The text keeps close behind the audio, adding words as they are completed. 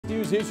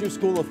News is your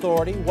school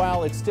authority.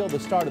 While it's still the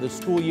start of the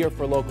school year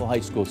for local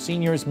high school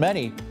seniors,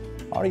 many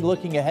already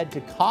looking ahead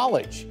to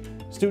college.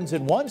 Students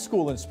at one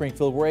school in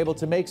Springfield were able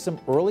to make some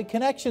early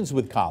connections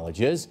with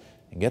colleges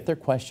and get their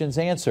questions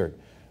answered.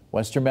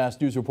 Western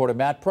Mass News reporter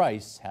Matt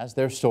Price has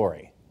their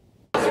story.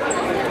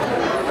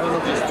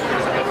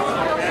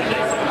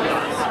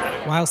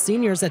 While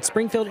seniors at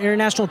Springfield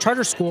International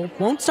Charter School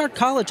won't start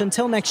college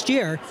until next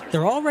year,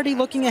 they're already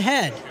looking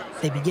ahead.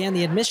 They began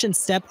the admissions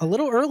step a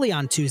little early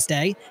on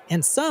Tuesday,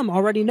 and some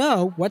already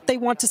know what they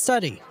want to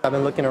study. I've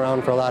been looking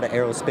around for a lot of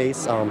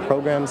aerospace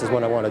programs is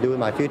what I want to do in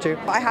my future.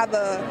 I have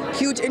a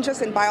huge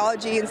interest in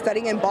biology and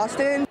studying in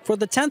Boston. For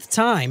the 10th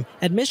time,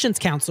 admissions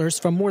counselors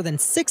from more than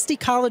 60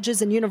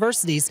 colleges and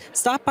universities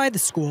stop by the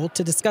school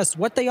to discuss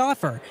what they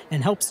offer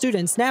and help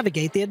students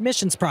navigate the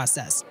admissions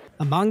process.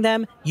 Among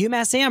them,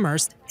 UMass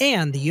Amherst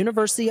and the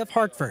University of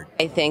Hartford.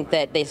 I think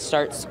that they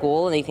start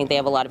school and they think they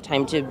have a lot of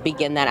time to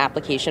begin that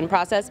application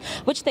process,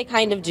 which they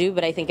kind of do,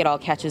 but I think it all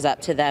catches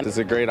up to them. It's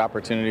a great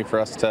opportunity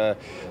for us to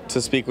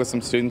speak with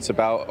some students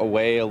about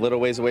a little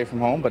ways away from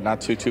home, but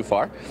not too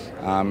far,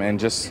 and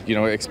just,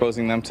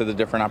 exposing them to the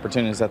different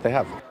opportunities that they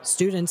have.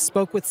 Students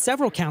spoke with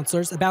several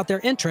counselors about their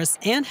interests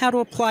and how to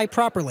apply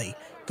properly.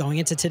 Going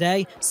into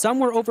today, some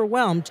were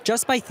overwhelmed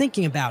just by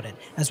thinking about it,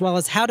 as well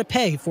as how to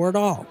pay for it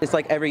all. It's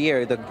like every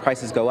year the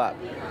prices go up.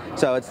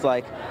 So it's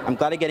like, I'm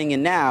glad I'm getting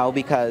in now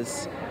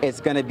because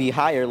it's going to be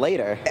higher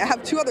later. I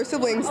have two other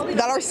siblings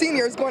that are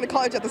seniors going to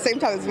college at the same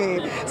time as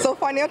me. So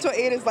financial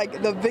aid is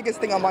like the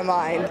biggest thing on my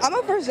mind. I'm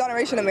a first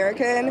generation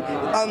American.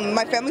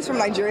 My family's from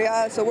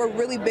Nigeria, so we're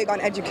really big on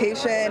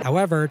education.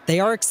 However, they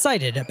are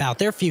excited about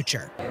their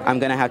future. I'm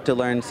going to have to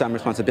learn some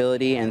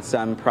responsibility and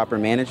some proper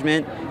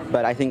management,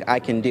 but I think I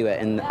can do it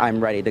and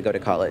I'm ready to go to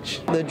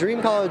college. The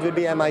dream college would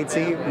be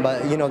MIT,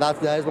 but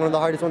that is one of the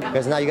hardest ones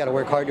because now you got to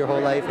work hard your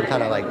whole life and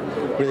kind of like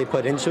really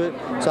put into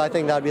it. So I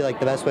think that would be like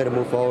the best way to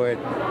move forward.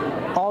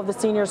 All of the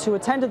seniors who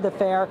attended the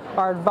fair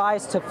are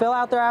advised to fill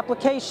out their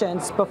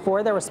applications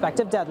before their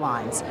respective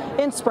deadlines.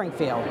 In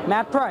Springfield,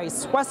 Matt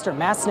Price, Western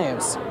Mass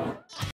News.